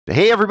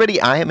Hey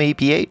everybody, I am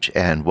APH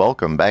and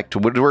welcome back to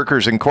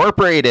Woodworkers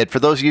Incorporated. For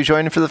those of you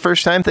joining for the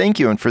first time, thank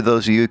you. And for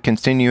those of you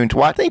continuing to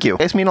watch, thank you. You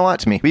guys mean a lot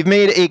to me. We've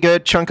made a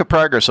good chunk of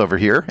progress over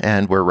here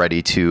and we're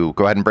ready to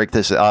go ahead and break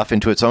this off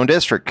into its own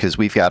district because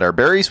we've got our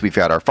berries, we've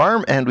got our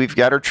farm, and we've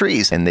got our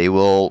trees. And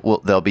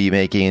they'll be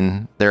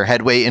making their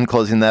headway in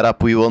closing that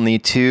up. We're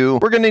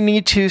going to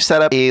need to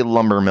set up a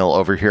lumber mill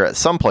over here at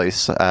some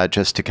place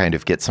just to kind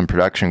of get some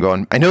production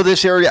going. I know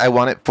this area, I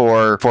want it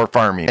for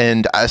farming.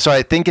 And so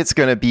I think it's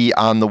going to be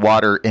on the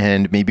water,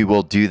 and maybe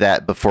we'll do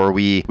that before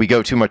we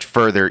go too much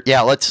further.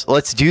 Yeah,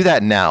 let's do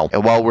that now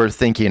while we're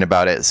thinking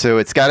about it. So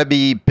it's got to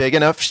be big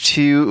enough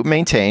to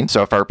maintain.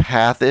 So if our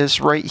path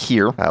is right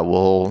here,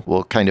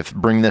 we'll kind of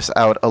bring this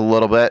out a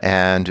little bit,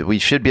 and we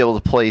should be able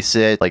to place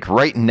it like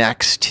right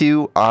next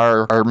to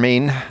our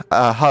main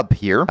hub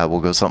here. We'll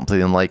go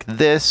something like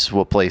this.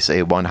 We'll place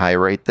a 1 high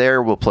right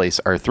there. We'll place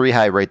our 3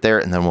 high right there,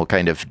 and then we'll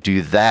kind of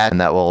do that, and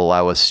that will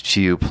allow us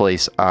to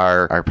place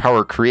our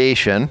power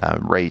creation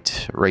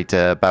right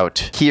about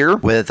here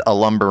with a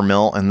lumber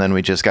mill, and then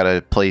we just got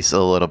to place a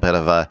little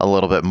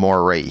bit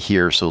more right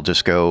here. So we'll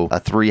just go a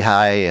 3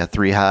 high,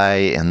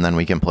 and then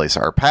we can place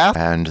our path,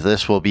 and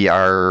this will be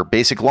our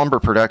basic lumber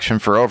production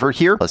for over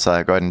here. Let's go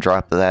ahead and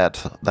drop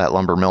that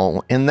lumber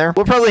mill in there.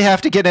 We'll probably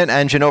have to get an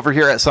engine over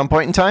here at some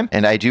point in time,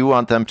 and I do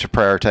want them to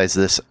prioritize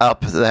this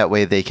up. That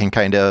way they can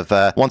kind of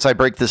once I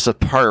break this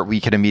apart, we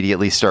can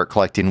immediately start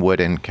collecting wood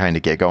and kind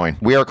of get going.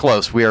 We are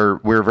close. We're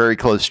very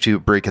close to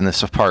breaking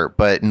this apart,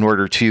 but in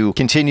order to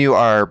continue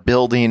our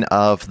building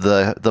of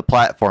the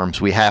platforms,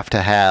 we have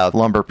to have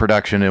lumber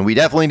production, and we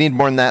definitely need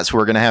more than that. So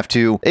we're going to have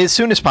to, as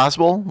soon as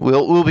possible,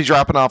 we'll be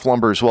dropping off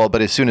lumber as well,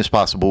 but as soon as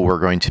possible, we're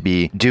going to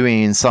be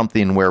doing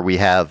something where we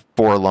have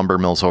 4 lumber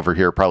mills over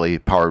here, probably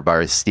powered by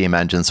a steam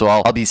engine. So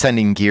I'll be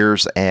sending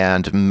gears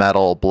and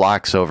metal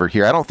blocks over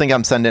here. I don't think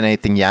I'm sending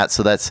anything yet,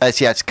 so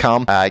that's yet to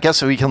come. I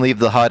guess we can leave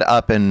the HUD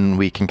up and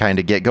we can kind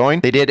of get going.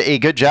 They did a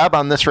good job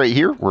on this right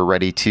here. We're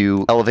ready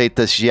to elevate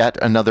this yet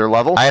another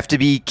level. I have to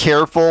be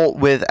careful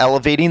with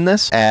elevating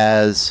this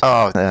as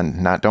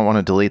don't want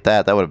to delete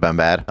that. That would have been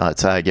bad.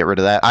 Let's get rid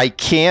of that. I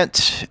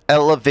can't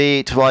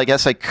elevate. Well, I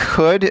guess I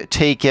could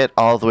take it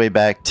all the way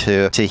back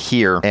to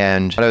here.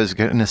 And what I was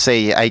going to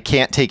say, I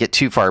can't take it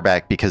too far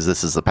back because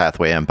this is the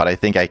pathway in, but I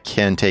think I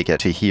can take it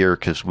to here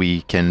because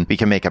we can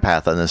make a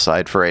path on this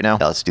side for right now.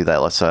 Yeah, let's do that.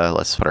 Let's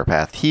put our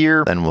path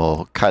here. Then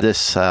we'll cut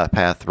this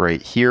path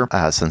right here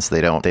since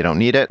they don't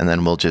need it, and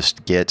then we'll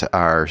just get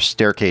our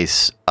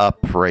staircase up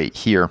right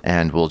here,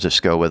 and we'll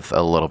just go with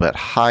a little bit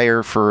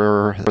higher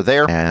for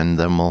there, and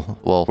then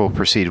we'll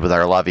proceed with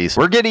our levees.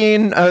 We're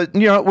getting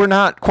we're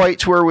not quite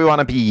to where we want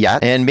to be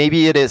yet, and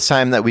maybe it is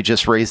time that we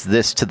just raise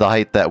this to the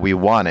height that we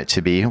want it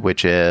to be,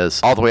 which is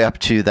all the way up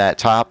to that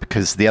top,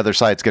 because the other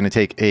side's going to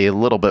take a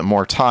little bit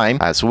more time.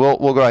 So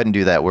we'll go ahead and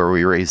do that, where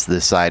we raise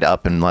this side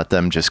up and let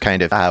them just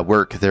kind of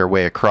work their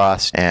way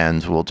across,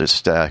 and we'll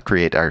just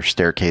create our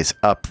staircase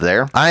up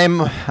there.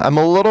 I'm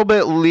a little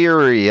bit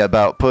leery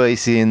about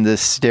placing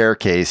this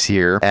staircase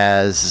here,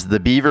 as the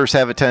beavers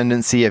have a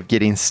tendency of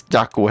getting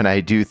stuck when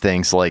I do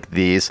things like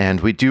these, and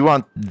we do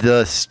want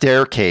the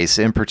staircase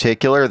in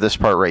particular, this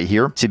part right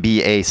here, to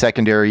be a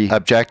secondary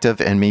objective,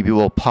 and maybe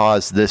we'll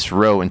pause this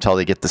row until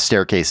they get the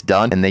staircase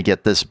done and they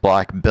get this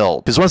block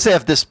built, because once they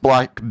have this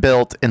block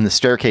built and the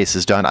staircase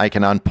is done, I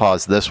can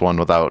unpause this one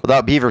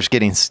without beavers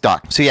getting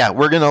stuck. So yeah,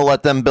 we're gonna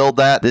let them build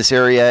that. This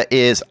area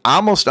is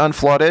almost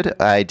unflooded.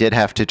 I did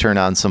have to turn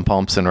on some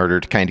pumps in order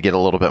to kind of get a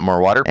little bit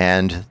more water,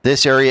 and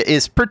this area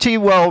is pretty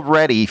well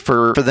ready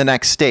for the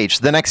next stage.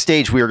 The next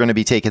stage, we are going to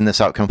be taking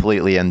this out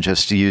completely and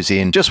just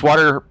using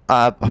water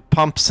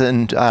pumps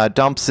and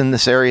dumps in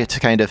this area to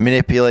kind of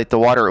manipulate the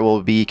water. It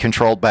will be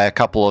controlled by a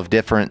couple of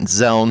different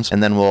zones,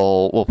 and then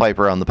we'll pipe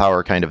around the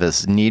power kind of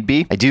as need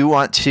be. I do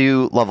want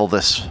to level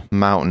this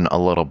mountain a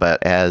little bit,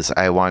 as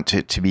I want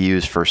it to be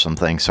used for some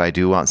things. So I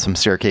do want some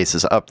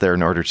staircases up there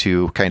in order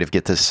to kind of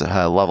get this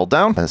level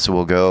down. And so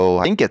we'll go,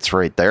 I think it's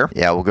right there.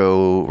 Yeah, we'll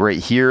go right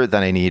here.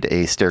 Then I need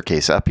a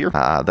staircase up here.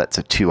 That's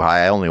a 2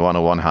 high. I only want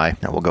a 1 high.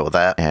 Now we'll go with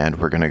that. And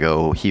we're going to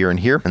go here and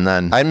here. And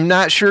then I'm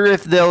not sure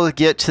if they'll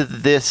get to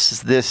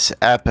this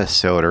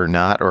episode or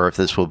not, or if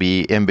this will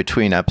be in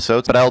between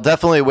episodes, but I'll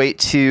definitely wait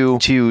to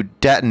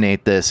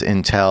detonate this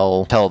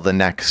until the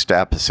next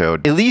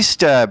episode. At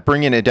least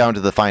bringing it down to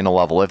the final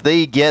level. If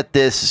they get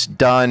this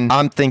done,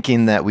 I'm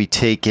thinking that we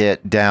take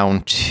it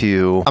down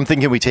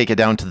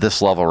to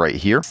this level right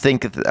here.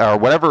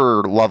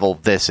 Whatever level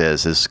this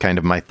is kind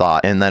of my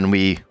thought. And then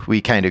we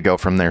kind of go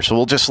from there. So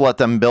we'll just let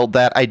them build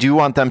that. I do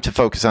want them to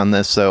focus on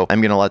this, so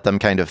I'm going to let them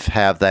kind of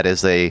have that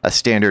as a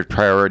standard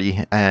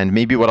priority. And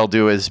maybe what I'll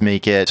do is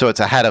make it so it's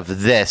ahead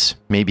of this.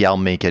 Maybe I'll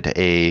make it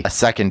a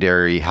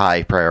secondary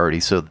high priority.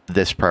 So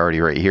this priority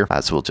right here.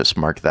 So we'll just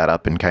mark that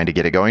up and kind of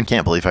get it going.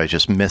 Can't believe I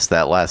just missed missed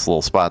that last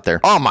little spot there.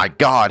 Oh my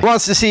god. Who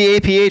wants to see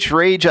APH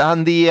rage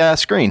on the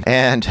screen?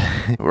 And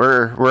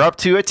we're up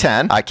to a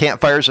 10.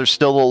 Campfires are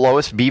still the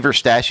lowest. Beaver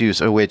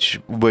statues, which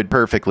would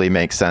perfectly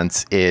make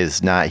sense,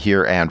 is not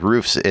here, and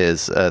roofs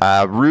is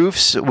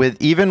roofs.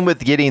 Even with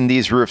getting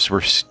these roofs,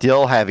 we're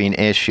still having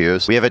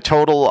issues. We have a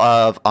total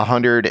of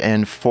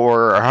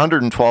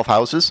 112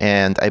 houses,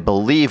 and I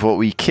believe what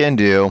we can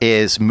do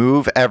is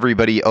move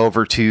everybody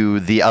over to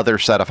the other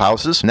set of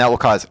houses, and that will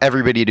cause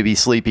everybody to be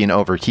sleeping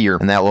over here,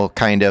 and that will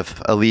kind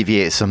of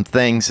alleviate some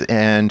things.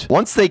 And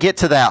once they get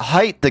to that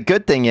height, the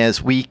good thing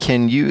is we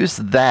can use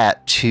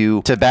that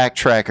to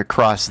backtrack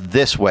across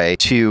this way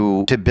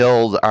to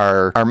build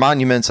our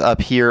monuments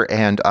up here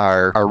and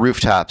our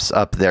rooftops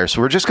up there.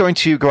 So we're just going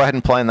to go ahead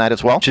and plan that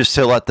as well, just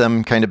to let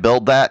them kind of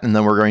build that, and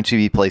then we're going to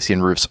be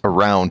placing roofs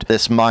around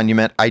this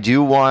monument. I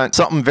do want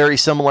something very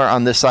similar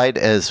on this side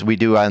as we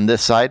do on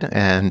this side,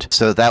 and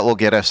so that will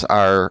get us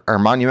our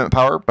monument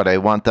power, but I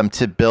want them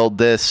to build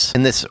this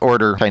in this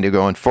order kind of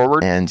going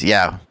forward. And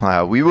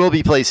yeah, we will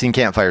be placing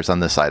campfires on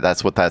this side.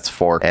 That's what that's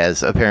for,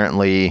 as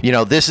apparently, you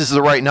know, this is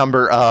the right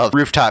number of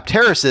rooftop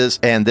terraces,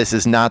 and this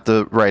is not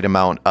the right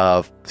amount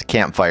of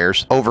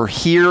campfires. Over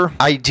here,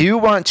 I do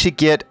want to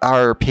get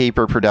our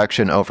paper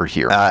production over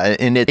here,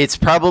 and it's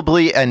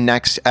probably a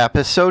next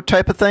episode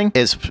type of thing,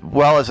 as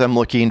well as I'm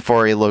looking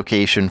for a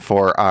location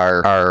for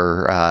our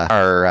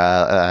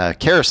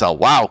carousel.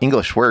 Wow,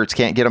 English words,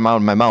 can't get them out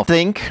of my mouth.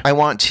 I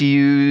want to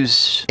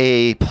use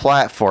a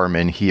platform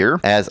in here,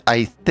 as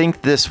I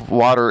think this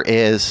water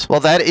is, well,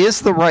 that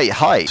is the right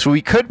height, so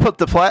we could put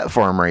the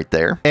platform right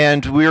there,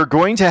 and we're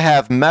going to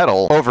have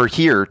metal over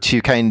here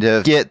to kind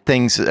of get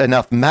things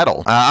enough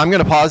metal. I'm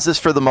going to pause this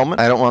for the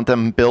moment. I don't want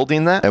them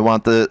building that. I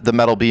want the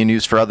metal being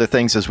used for other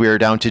things, as we are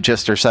down to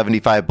just our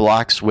 75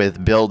 blocks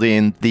with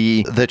building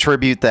the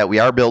tribute that we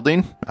are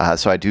building.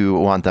 So I do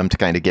want them to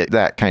kind of get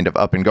that kind of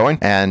up and going.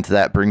 And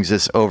that brings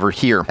us over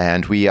here.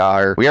 And we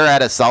are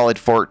at a solid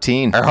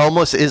 14. Our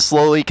homeless is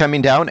slowly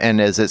coming down.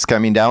 And as it's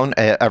coming down,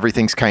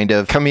 everything's kind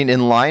of coming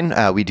in line.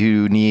 We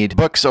do need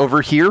books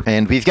over here.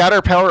 And we've got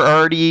our power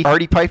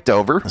already piped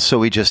over. So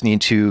we just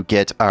need to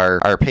get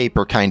our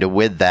paper kind of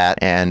with that.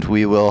 And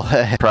we will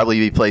probably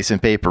be placing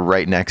paper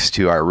right next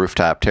to our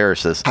rooftop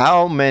terraces.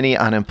 How many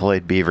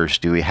unemployed beavers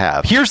do we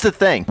have? Here's the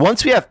thing.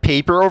 Once we have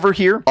paper over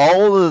here,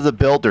 all of the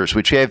builders,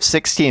 which we have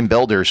 16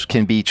 builders,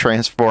 can be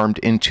transformed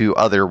into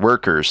other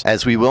workers,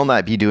 as we will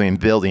not be doing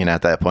building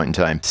at that point in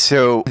time.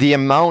 So the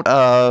amount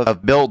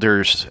of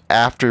builders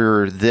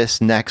after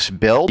this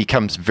next build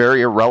becomes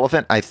very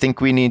irrelevant. I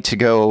think we need to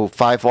go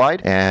 5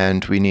 wide,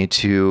 and we need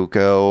to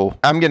go,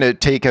 I'm going to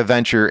take a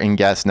venture and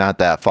guess not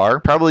that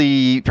far.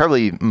 Probably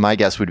my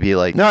guess would be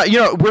like, no, you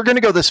know, we're going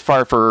to go this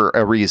far for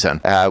a reason.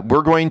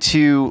 We're going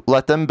to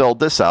let them build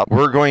this up.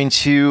 We're going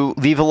to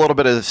leave a little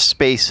bit of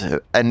space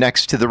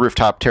next to the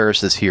rooftop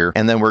terraces here,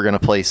 and then we're going to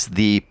place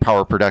the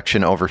power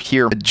production over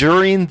here.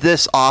 During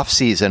this off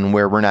season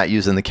where we're not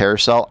using the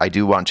carousel, I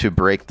do want to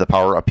break the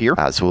power up here.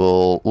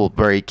 So we'll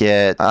break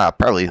it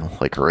probably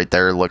like right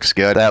there. Looks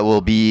good. That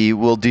will be,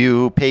 we'll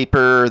do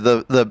paper,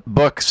 the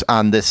books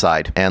on this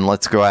side, and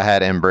let's go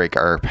ahead and break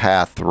our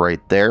path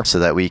right there so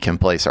that we can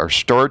place our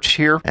storage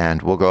here.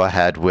 And we'll go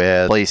ahead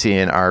with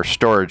placing our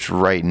storage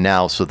right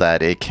now so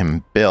that it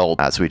can build.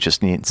 So we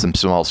just need some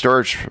small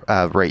storage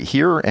right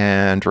here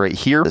and right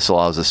here. This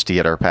allows us to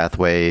get our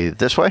pathway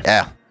this way.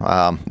 Yeah.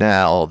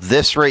 Now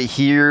this right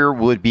here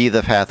would be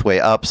the pathway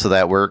up, so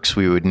that works.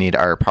 We would need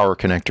our power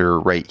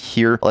connector right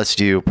here. Let's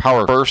do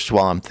power first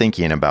while I'm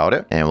thinking about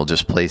it, and we'll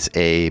just place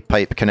a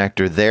pipe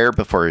connector there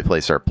before we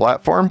place our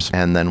platforms,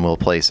 and then we'll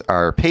place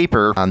our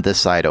paper on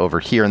this side over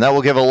here, and that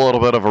will give a little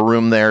bit of a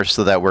room there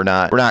so that we're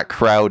not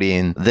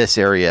crowding this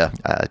area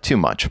too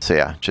much. So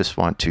yeah, just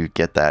want to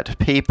get that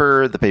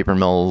paper, the paper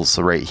mills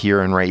right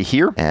here and right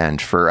here,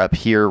 and for up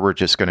here we're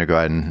just going to go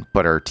ahead and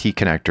put our T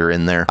connector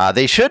in there.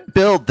 They should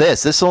build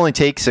this. This only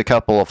takes a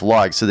couple of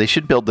logs, so they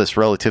should build this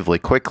relatively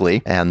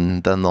quickly,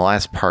 and then the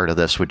last part of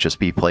this would just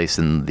be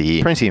placing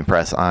the printing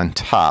press on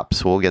top,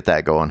 so we'll get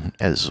that going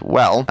as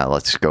well.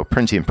 Let's go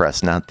printing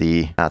press, not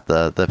the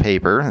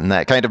paper, and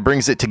that kind of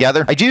brings it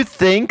together. I do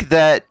think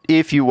that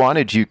if you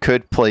wanted, you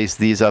could place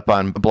these up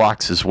on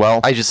blocks as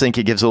well. I just think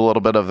it gives a little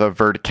bit of a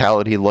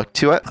verticality look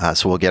to it.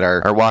 So we'll get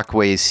our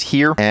walkways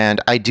here, and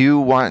I do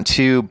want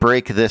to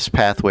break this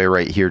pathway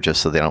right here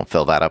just so they don't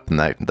fill that up, and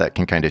that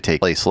can kind of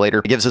take place later.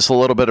 It gives us a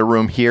little bit of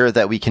room here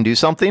that we can do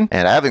something,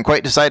 and I haven't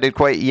quite decided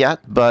quite yet,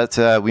 but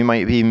we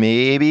might be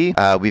maybe.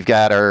 We've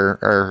got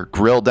our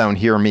grill down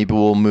here. Maybe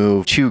we'll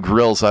move 2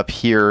 grills up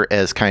here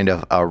as kind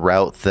of a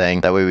route thing.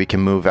 That way we can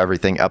move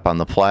everything up on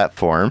the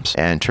platforms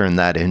and turn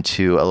that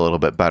into a little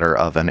bit better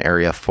of an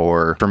area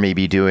for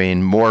maybe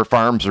doing more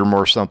farms or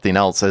more something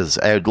else, as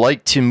I'd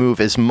like to move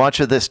as much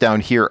of this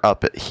down here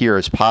up here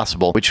as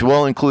possible, which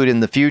will include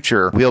in the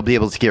future, we'll be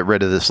able to get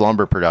rid of this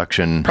lumber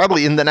production.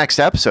 Probably in the next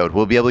episode,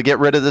 we'll be able to get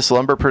rid of this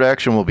lumber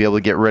production. We'll be able able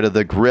to get rid of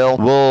the grill.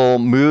 We'll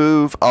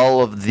move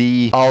all of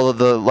the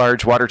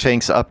large water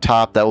tanks up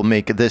top. That will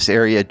make this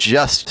area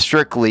just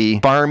strictly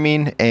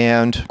farming,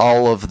 and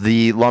all of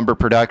the lumber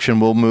production.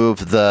 We'll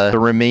move the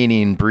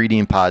remaining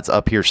breeding pods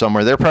up here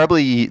somewhere.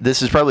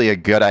 This is probably a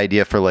good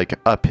idea for like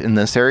up in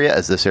this area,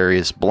 as this area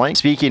is blank.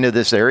 Speaking of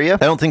this area,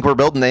 I don't think we're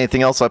building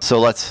anything else up, so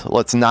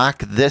let's knock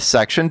this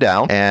section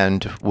down,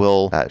 and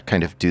we'll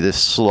kind of do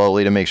this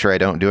slowly to make sure I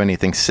don't do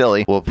anything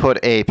silly. We'll put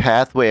a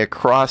pathway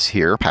across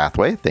here.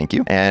 Pathway, thank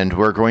you. And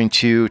we're going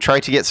to try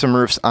to get some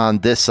roofs on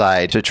this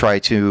side to try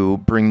to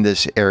bring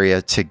this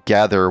area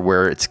together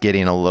where it's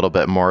getting a little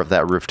bit more of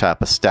that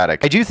rooftop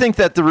aesthetic. I do think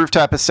that the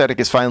rooftop aesthetic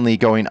is finally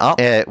going up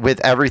with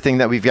everything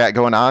that we've got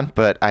going on,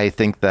 but I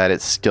think that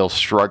it's still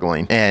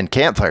struggling. And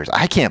campfires,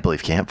 I can't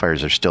believe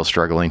campfires are still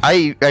struggling.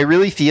 I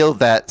really feel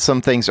that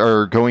some things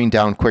are going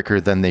down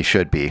quicker than they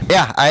should be.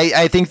 Yeah,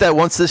 I think that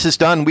once this is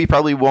done, we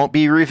probably won't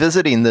be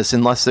revisiting this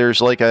unless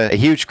there's like a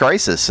huge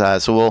crisis.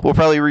 So we'll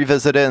probably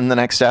revisit it in the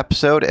next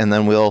episode, and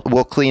then we'll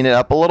clean it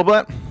up a little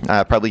bit.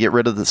 Probably get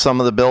rid of some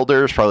of the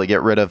builders, probably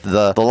get rid of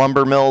the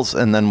lumber mills,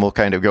 and then we'll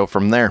kind of go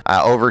from there.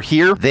 Over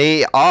here,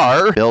 they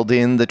are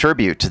building the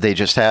tribute. They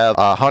just have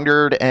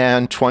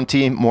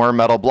 120 more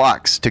metal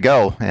blocks to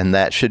go, and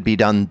that should be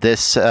done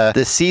this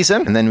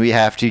season. And then we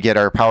have to get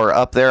our power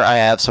up there. I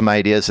have some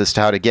ideas as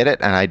to how to get it,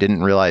 and I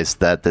didn't realize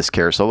that this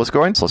carousel was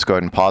going. So let's go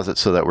ahead and pause it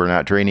so that we're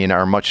not draining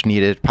our much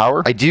needed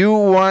power. I do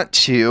want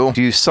to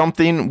do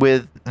something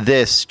with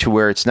this to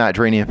where it's not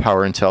draining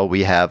power until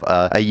we have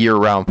a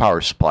year-round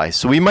power supply.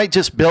 So we might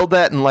just build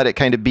that and let it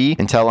kind of be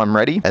until I'm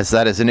ready, as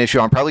that is an issue.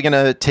 I'm probably going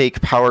to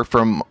take power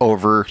from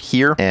over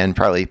here and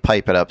probably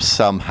pipe it up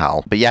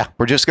somehow. But yeah,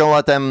 we're just going to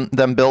let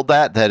them build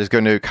that. That is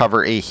going to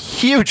cover a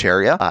huge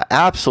area,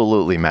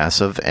 absolutely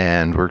massive,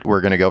 and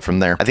we're going to go from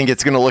there. I think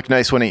it's going to look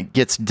nice when it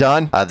gets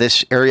done.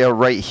 This area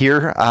right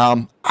here,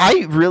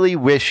 I really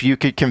wish you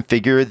could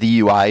configure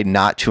the UI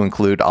not to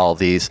include all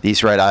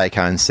these red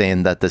icons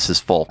saying that this is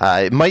full.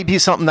 It might be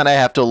something that I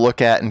have to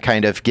look at and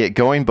kind of get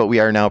going, but we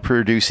are now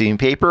producing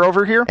paper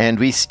over here, and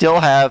we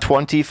still have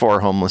 24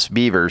 homeless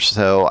beavers.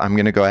 So I'm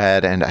going to go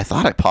ahead, and I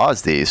thought I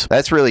paused these.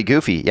 That's really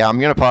goofy. Yeah, I'm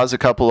going to pause a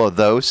couple of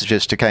those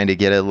just to kind of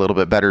get a little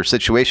bit better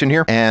situation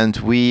here. And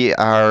we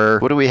are,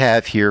 what do we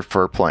have here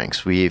for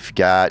planks? We've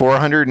got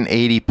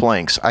 480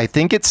 planks. I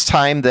think it's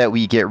time that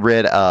we get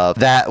rid of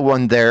that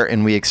one there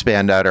and we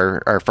expand out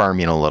our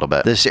farming a little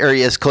bit. This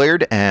area is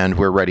cleared, and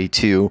we're ready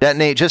to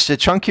detonate just a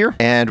chunk here,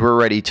 and we're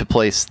ready to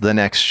place the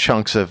next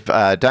chunks of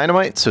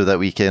dynamite so that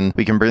we can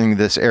bring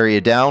this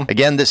area down.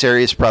 Again, this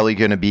area is probably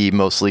going to be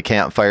mostly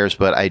campfires,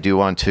 but I do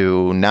want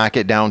to knock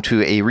it down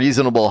to a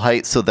reasonable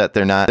height so that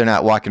they're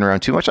not walking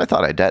around too much. I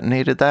thought I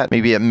detonated that.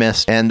 Maybe it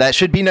missed, and that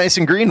should be nice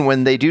and green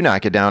when they do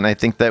knock it down. I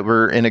think that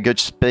we're in a good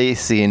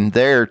spacing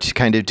there to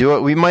kind of do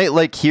it. We might,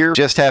 like here,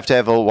 just have to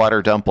have a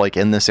water dump like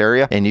in this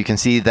area, and you can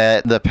see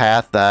that the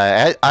path,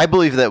 I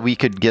believe that we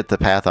could get the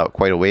path out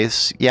quite a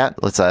ways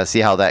yet. Let's see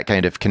how that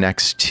kind of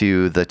connects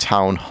to the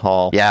town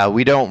hall. Yeah,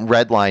 we don't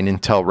redline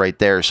until right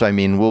there, so I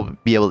mean, we'll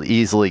be able to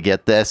easily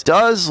get this.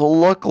 Does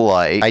look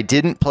like I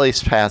didn't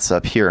place paths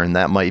up here, and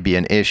that might be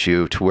an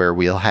issue to where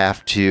we'll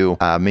have to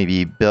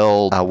maybe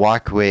build a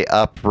walkway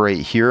up right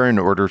here in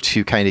order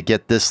to kind of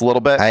get this a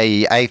little bit.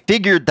 I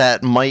figured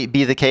that might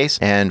be the case,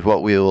 and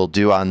what we will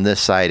do on this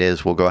side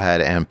is we'll go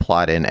ahead and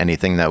plot in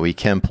anything that we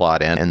can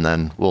plot in, and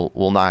then we'll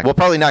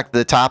probably knock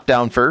the top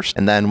down first,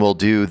 and then we'll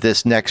do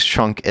this next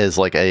chunk as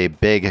like a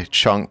big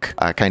chunk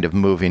kind of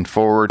moving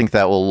forward. I think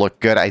that will look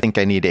good. I think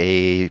I need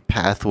a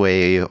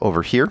pathway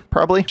over here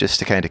probably just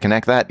to kind of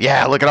connect that.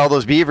 Yeah, look at all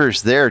those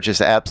beavers. They're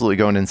just absolutely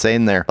going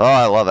insane there. Oh,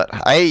 I love it.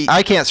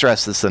 I can't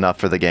stress this enough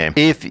for the game.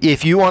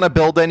 If you want to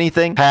build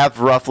anything, have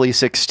roughly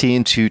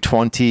 16 to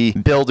 20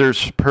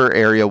 builders per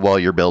area while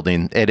you're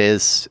building. It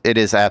is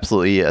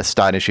absolutely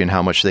astonishing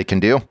how much they can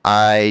do.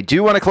 I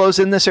do want to close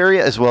in this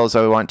area, as well as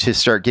I want to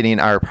start getting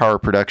our power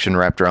production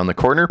wrapped around the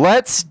corner.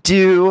 Let's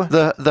do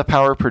the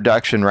power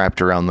production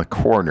wrapped around the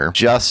corner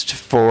just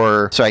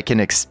so I can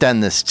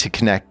extend this to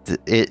connect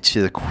it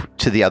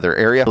to the other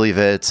area. I believe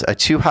it's a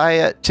 2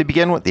 high to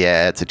begin with.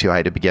 Yeah, it's a 2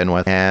 high to begin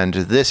with. And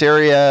this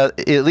area,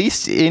 at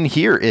least in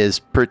here, is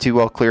pretty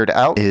well cleared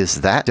out.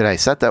 Did I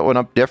set that one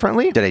up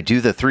differently? Did I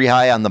do the 3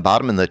 high on the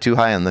bottom and the 2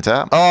 high on the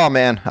top? Oh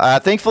man,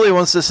 thankfully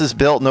once this is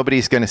built,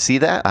 nobody's going to see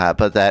that,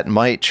 but that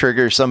might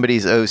trigger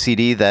somebody's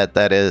OCD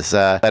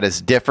that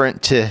is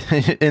different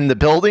in the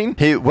building.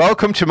 Hey,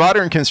 welcome to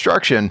modern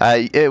construction.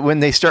 When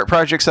they start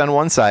projects on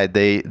one side,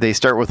 they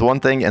start with one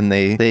thing and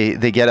they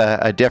get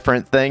a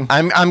different thing.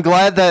 I'm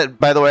glad that,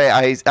 by the way,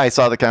 I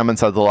saw the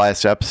comments of the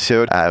last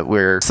episode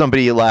where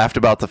somebody laughed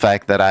about the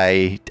fact that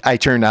I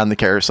turned on the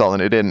carousel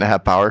and it didn't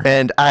have power,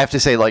 and I have to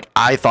say, like,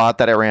 I thought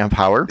that it ran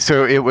power,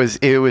 so it was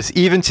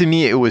even to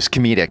me it was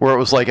comedic, where it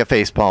was like a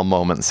facepalm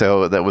moment.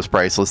 So that was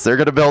priceless. They're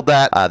gonna build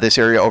that. This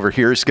area over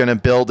here is gonna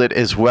build it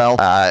as well.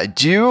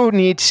 Do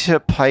need to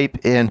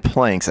pipe in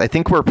planks. I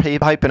think we're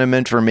piping hyping them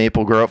in for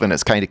Maple Grove, and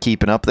it's kind of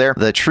keeping up there.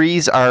 The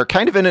trees are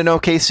kind of in an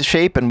okay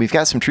shape, and we've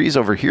got some trees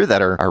over here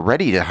that are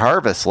ready to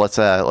harvest. Let's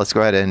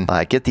go ahead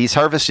and get these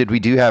harvested. We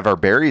do have our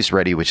berries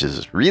ready, which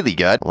is really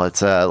good.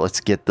 Let's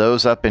get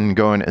those up and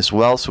going as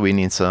well. So we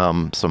need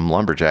some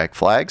lumberjack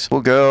flags.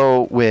 We'll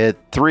go with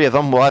 3 of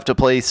them. We'll have to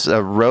place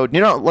a road.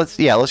 You know, let's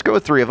go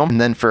with 3 of them.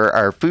 And then for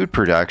our food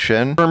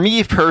production, for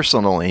me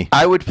personally,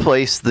 I would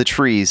place the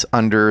trees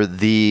under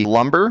the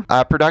lumber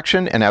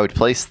production, and I would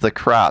place the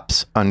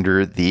crops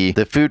under the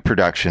food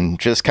production,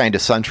 just kind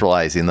of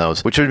centralizing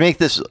those, which would make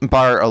this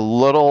bar a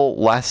little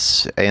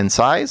less in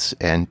size.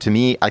 And to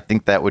me, I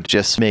think that would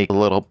just make a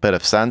little bit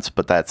of sense,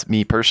 but that's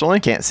me personally.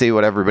 Can't say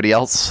what everybody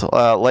else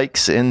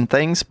likes in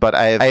things, but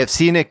I have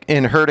seen it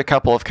and heard a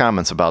couple of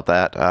comments about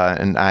that,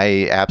 and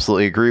I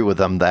absolutely agree with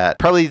them that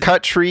probably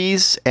cut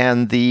trees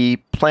and the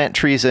plant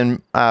trees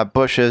and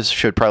bushes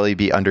should probably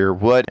be under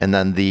wood, and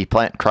then the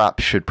plant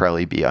crops should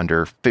probably be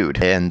under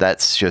food. And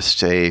that's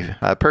just a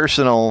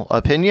personal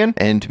opinion.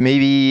 And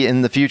maybe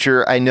in the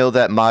future, I know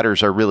that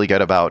modders are really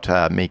good about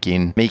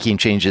making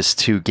changes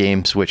to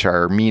games which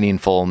are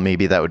meaningful.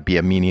 Maybe that would be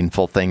a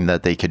meaningful thing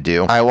that they could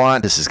do.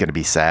 This is going to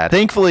be sad.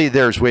 Thankfully,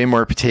 there's way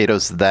more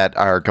potatoes that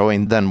are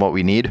going than what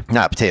we need.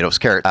 Not potatoes,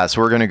 carrots.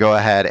 So we're going to go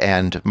ahead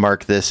and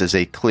mark this as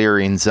a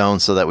clearing zone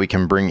so that we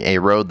can bring a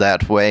road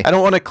that way. I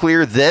don't want to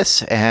clear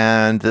this,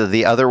 and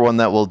the other one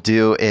that we'll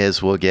do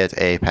is we'll get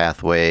a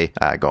pathway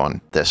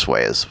going this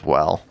way as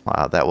well.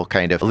 That will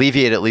kind of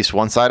alleviate at least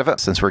one side of it.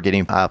 Since we're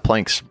getting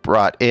planks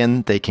brought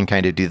in, they can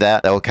kind of do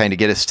that. That will kind of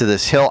get us to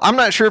this hill. I'm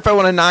not sure if I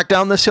want to knock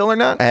down this hill or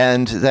not,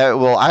 and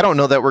I don't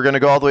know that we're going to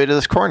go all the way to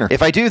this corner.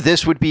 If I do,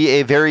 this would be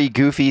a very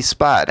goofy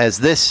spot. As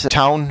this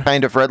town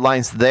kind of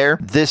redlines there,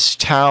 this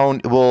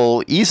town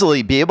will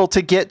easily be able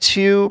to get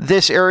to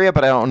this area,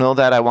 but I don't know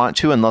that I want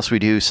to unless we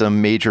do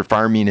some major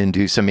farming and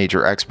do some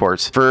major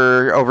exports.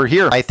 For over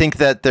here, I think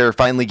that they're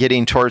finally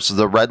getting towards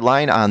the red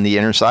line on the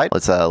inner side.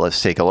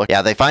 Let's take a look.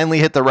 Yeah, they finally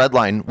hit the red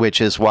line,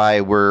 which is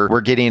why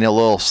we're getting a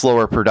little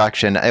slower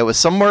production. It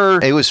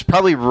was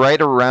probably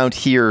right around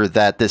here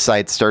that this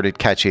side started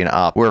catching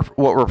up. What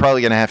we're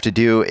probably going to have to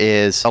do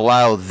is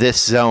allow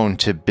this zone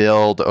to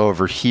build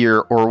over here,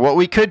 or what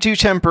we could do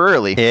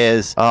temporarily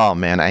is, oh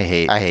man, I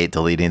hate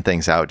deleting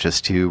things out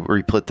just to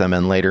re-put them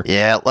in later.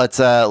 Yeah,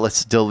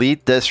 let's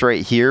delete this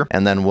right here,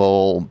 and then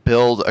we'll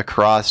build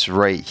across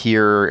right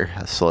here.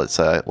 So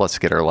let's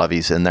get our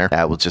levees in there.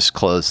 We'll just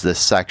close this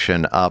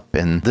section up,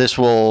 and this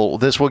will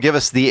give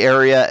us the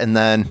area. And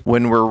then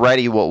when we're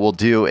ready, what we'll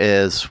do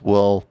is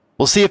we'll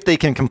see if they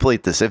can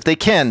complete this. If they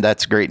can,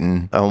 that's great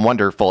and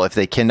wonderful. If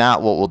they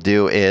cannot, what we'll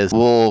do is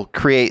we'll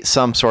create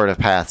some sort of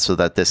path so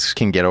that this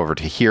can get over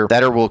to here.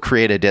 That, or we'll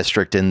create a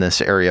district in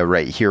this area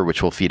right here,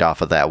 which will feed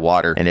off of that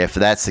water. And if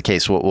that's the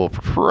case, what we'll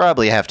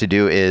probably have to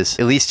do is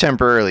at least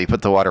temporarily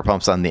put the water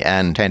pumps on the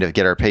end, kind of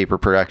get our paper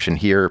production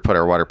here, put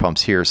our water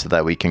pumps here so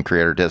that we can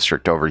create our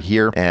district over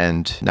here.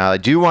 And now I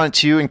do want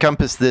to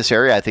encompass this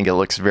area. I think it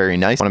looks very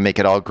nice. I want to make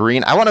it all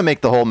green. I want to make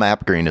the whole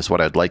map green is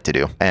what I'd like to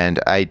do. And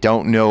I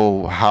don't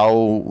know how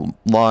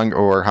long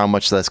or how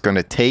much that's going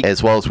to take,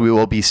 as well as we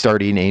will be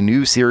starting a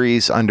new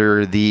series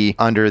under the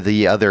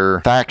other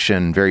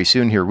faction very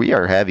soon here. We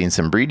are having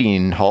some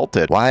breeding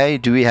halted. Why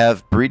do we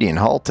have breeding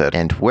halted,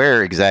 and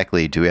where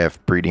exactly do we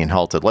have breeding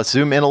halted? Let's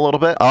zoom in a little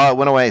bit. Oh, it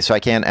went away, so I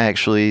can't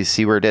actually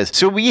see where it is.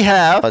 So we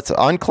have, let's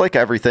unclick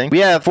everything. We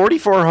have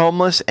 44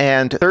 homeless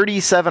and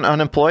 37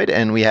 unemployed,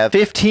 and we have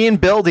 15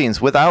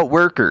 buildings without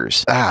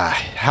workers.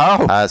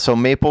 How? So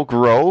Maple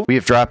Grove,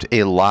 we've dropped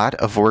a lot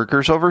of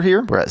workers over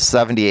here. We're at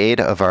 78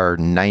 of our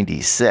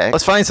 96.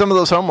 Let's find some of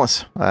those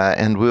homeless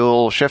and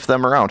we'll shift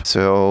them around.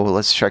 So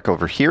let's check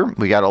over here.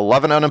 We got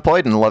 11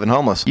 unemployed and 11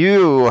 homeless.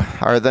 You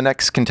are the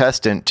next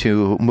contestant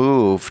to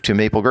move to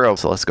Maple Grove.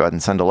 So let's go ahead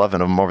and send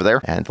 11 of them over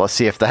there. And let's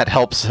see if that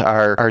helps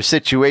our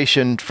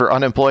situation for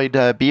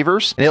unemployed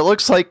beavers. And it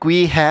looks like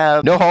we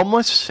have no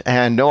homeless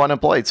and no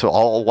unemployed. So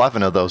all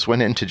 11 of those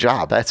went into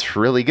job. That's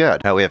really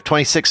good. Now we have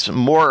 26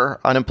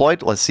 more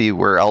unemployed. Let's see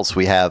where else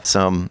we have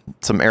some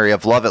area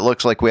of love. It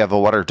looks like we have a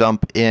water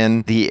dump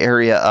in the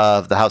area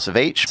of the House of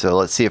H. So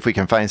let's see if we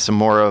can find some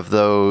more of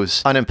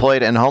those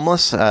unemployed and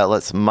homeless.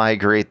 Let's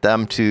migrate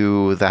them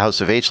to the House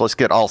of H. Let's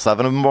get all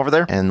 7 of them over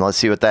there, and let's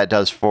see what that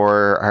does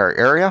for our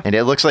area. And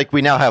it looks like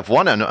we now have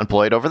 1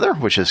 unemployed over there,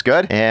 which is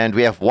good. And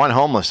we have 1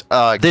 homeless.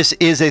 This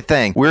is a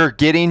thing. We're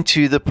getting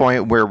to the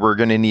point where we're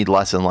going to need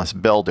less and less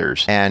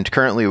builders. And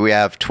currently we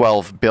have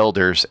 12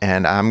 builders.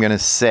 And I'm going to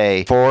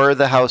say for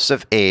the House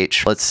of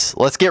H,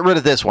 let's get rid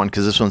of this one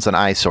because this one's an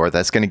eyesore.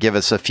 That's going to give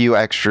us a few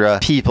extra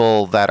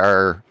people that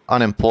are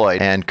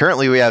unemployed, and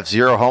currently we have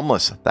 0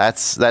 homeless.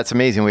 That's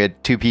amazing. We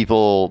had 2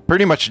 people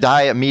pretty much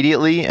die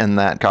immediately, and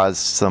that caused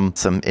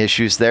some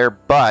issues there,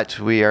 but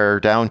we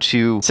are down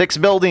to 6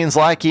 buildings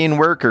lacking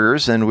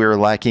workers, and we're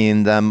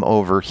lacking them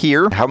over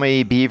here. How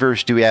many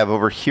beavers do we have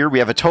over here? We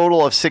have a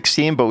total of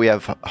 16, but we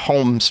have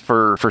homes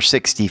for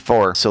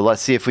 64. So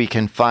let's see if we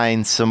can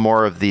find some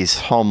more of these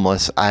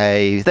homeless.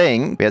 I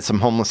think we had some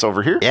homeless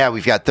over here. Yeah,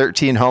 we've got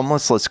 13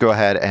 homeless. Let's go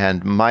ahead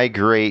and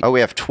migrate. Oh, we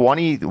have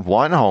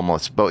 21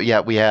 homeless, but yeah,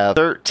 we have have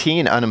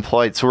 13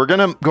 unemployed. So we're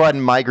going to go ahead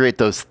and migrate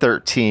those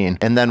 13.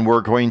 And then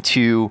we're going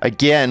to,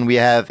 again, we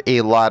have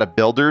a lot of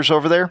builders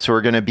over there. So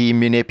we're going to be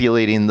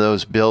manipulating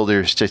those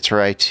builders to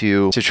try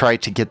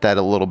to get that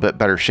a little bit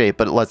better shape.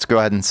 But let's go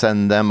ahead and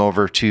send them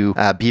over to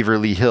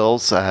Beaverly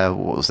Hills. What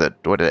was it?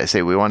 What did I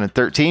say? We wanted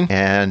 13.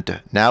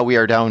 And now we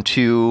are down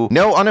to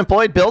no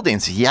unemployed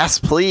buildings. Yes,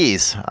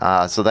 please.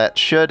 So that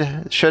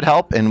should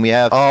help. And we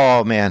have,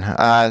 oh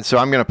man. So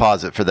I'm going to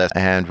pause it for this.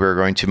 And we're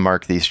going to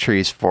mark these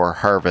trees for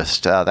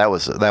harvest. That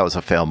was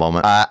a fail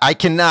moment. I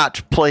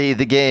cannot play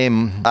the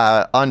game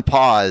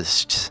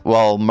unpaused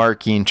while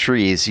marking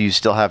trees. You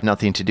still have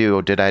nothing to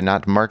do. Did I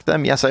not mark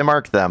them? Yes, I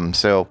marked them.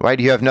 So why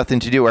do you have nothing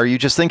to do? Are you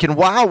just thinking,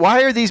 wow,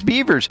 why are these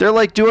beavers? They're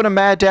like doing a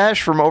mad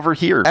dash from over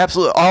here.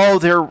 Absolutely. Oh,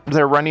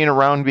 they're running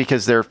around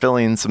because they're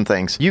filling some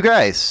things. You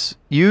guys,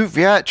 you've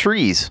got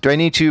trees. Do I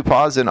need to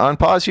pause and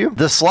unpause you?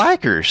 The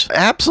slackers,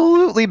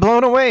 absolutely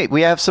blown away.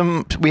 We have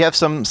some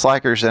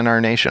slackers in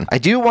our nation. I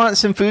do want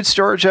some food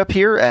storage up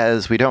here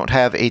as we don't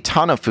have a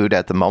ton of food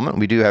at the moment.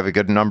 We do have a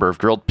good number of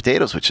grilled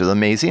potatoes, which is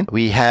amazing.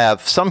 We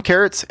have some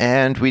carrots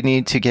and we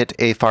need to get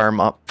a farm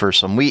up for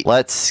some wheat.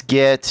 Let's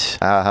get,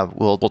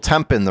 we'll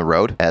temp in the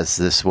road as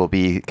this will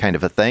be kind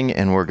of a thing,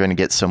 and we're going to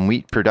get some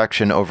wheat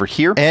production over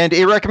here. And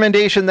a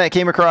recommendation that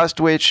came across,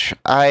 which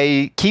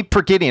I keep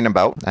forgetting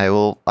about, I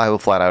will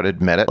flat out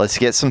admit it. Let's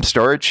get some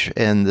storage,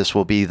 and this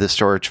will be the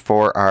storage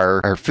for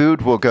our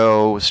food. We'll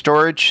go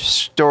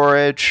storage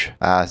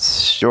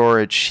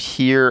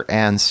here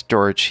and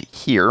storage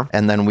here.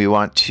 And then we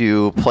want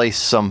to place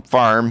some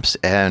farms,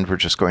 and we're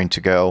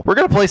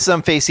going to place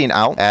them facing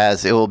out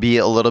as it will be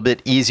a little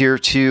bit easier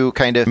to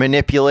kind of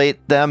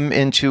manipulate them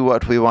into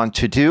what we want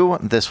to do.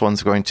 This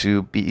one's going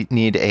to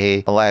need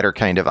a ladder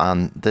kind of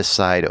on this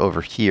side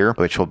over here,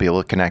 which we'll be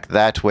able to connect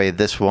that way.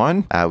 This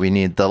one, we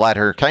need the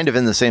ladder kind of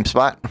in the same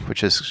spot,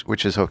 which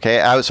is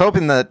okay. I was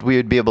hoping that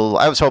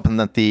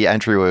the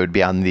entryway would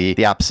be on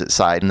the opposite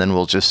side, and then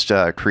we'll just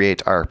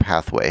create our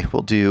pathway.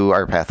 We'll do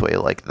our pathway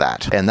like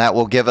that, and that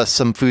will give us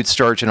some food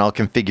storage, and I'll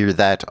configure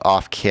that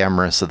off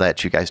camera so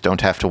that you guys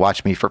don't have to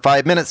watch me for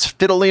 5 minutes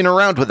fiddling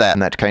around with that.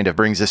 And that kind of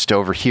brings us to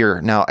over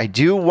here. Now I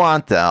do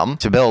want them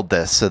to build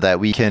this so that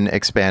we can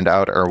expand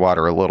out our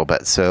water a little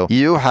bit. So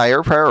you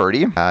higher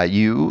priority,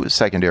 you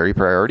secondary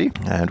priority,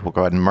 and we'll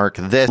go ahead and mark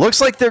this.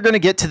 Looks like they're going to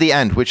get to the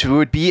end, which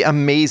would be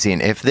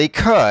amazing. If they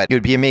could, it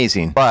would be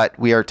amazing. But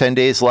we are 10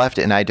 days left,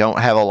 and I don't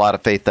have a lot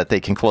of faith that they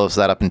can close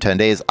that up in 10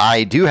 days.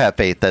 I do have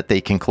faith that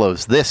they can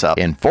close this up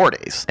in 4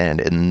 days.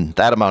 And in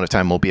that amount of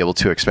time, we'll be able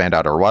to expand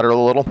out our water a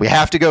little. We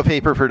have to go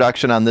paper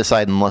production on this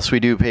side unless we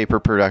do paper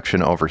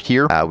production over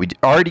here. We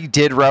already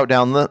did route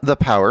down the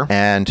power.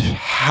 And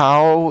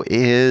how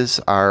is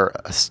our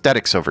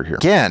aesthetics over here?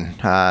 Again,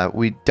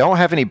 we don't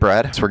have any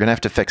bread, so we're going to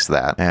have to fix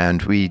that.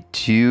 And we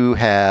do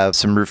have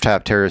some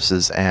rooftop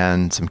terraces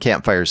and some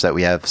campfires that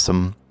we have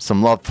some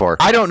love for.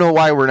 I don't know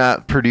why we're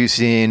not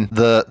producing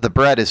the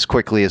bread as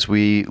quickly as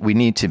we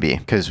need to be,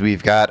 because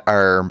we've got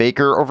our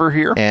baker over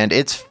here and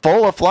it's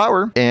full of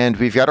flour, and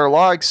we've got our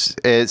logs.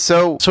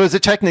 So as a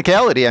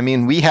technicality, I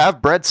mean, we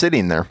have bread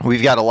sitting there.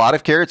 We've got a lot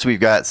of carrots, we've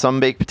got some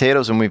baked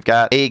potatoes, and we've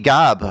got a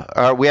gob.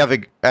 We have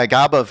a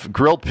gob of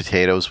grilled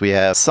potatoes. We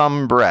have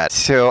some bread.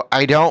 So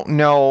I don't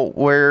know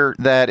where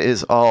that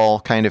is all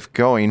kind of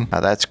going.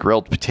 That's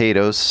grilled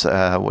potatoes.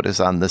 What is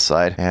on this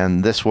side?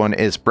 And this one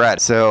is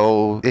bread.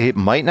 So it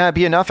might not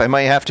be enough. I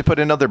might have to put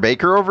another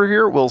baker over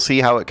here. We'll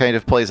see how it kind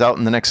of plays out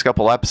in the next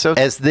couple episodes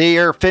as they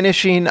are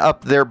finishing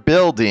up their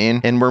building,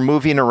 and we're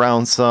moving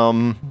around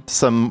some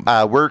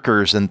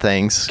workers and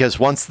things, because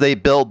once they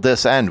build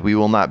this end, we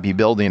will not be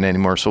building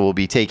anymore. So we'll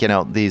be taking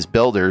out these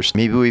builders.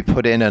 Maybe we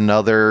put in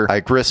another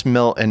grist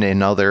mill and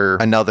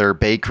another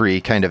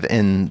bakery kind of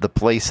in the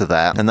place of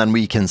that, and then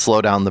we can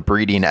slow down the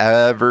breeding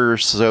ever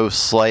so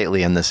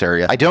slightly in this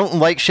area. I don't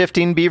like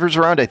shifting beavers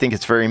around. I think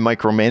it's very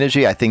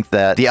micromanagey. I think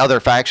that the other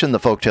faction, the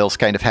Folktales,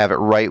 kind of have it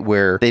right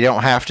where they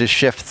don't have to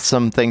shift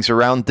some things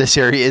around. This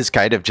area is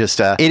kind of just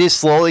it is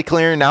slowly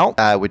clearing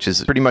out, which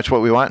is pretty much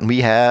what we want. And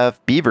we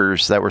have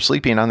beavers that were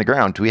sleeping on the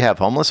ground. Do we have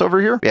homeless over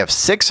here? We have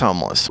 6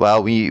 homeless.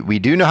 Well, we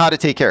do know how to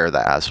take care of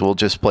that, so we'll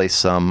just place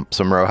some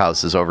row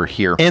houses over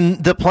here.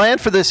 And the plan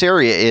for this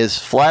area is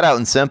flat out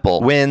and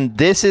simple. When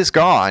this is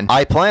gone,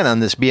 I plan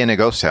on this being a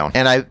ghost town,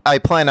 and I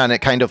plan on it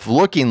kind of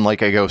looking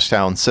like a ghost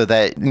town, so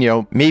that, you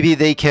know, maybe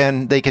they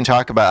can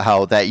talk about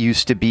how that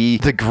used to be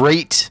the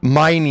great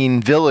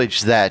mining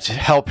village that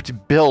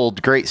helped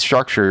build great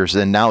structures,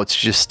 and now it's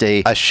just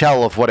a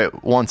shell of what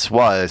it once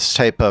was,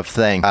 type of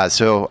thing.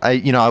 So I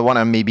want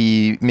to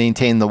maybe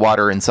maintain the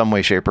water in some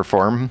way, shape, or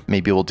form.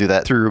 Maybe we'll do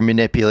that through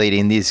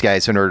manipulating these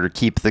guys in order to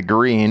keep the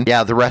green.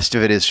 Yeah, the rest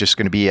of it is just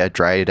going to be a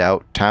dried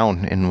out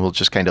town, and we'll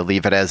just kind of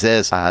leave it as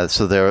is.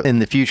 So there, in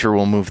the future,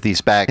 we'll move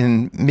these back,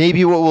 and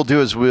maybe what we'll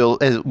do is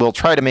we'll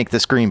try to make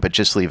this green, but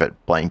just leave it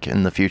blank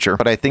in the future.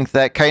 But I think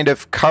that kind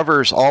of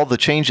covers all the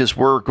changes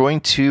we're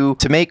going to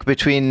make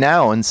between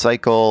now and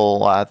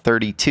cycle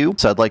 32.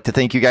 So I'd like to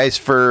thank you guys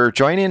for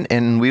joining,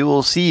 and we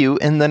will see you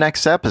in the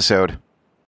next episode.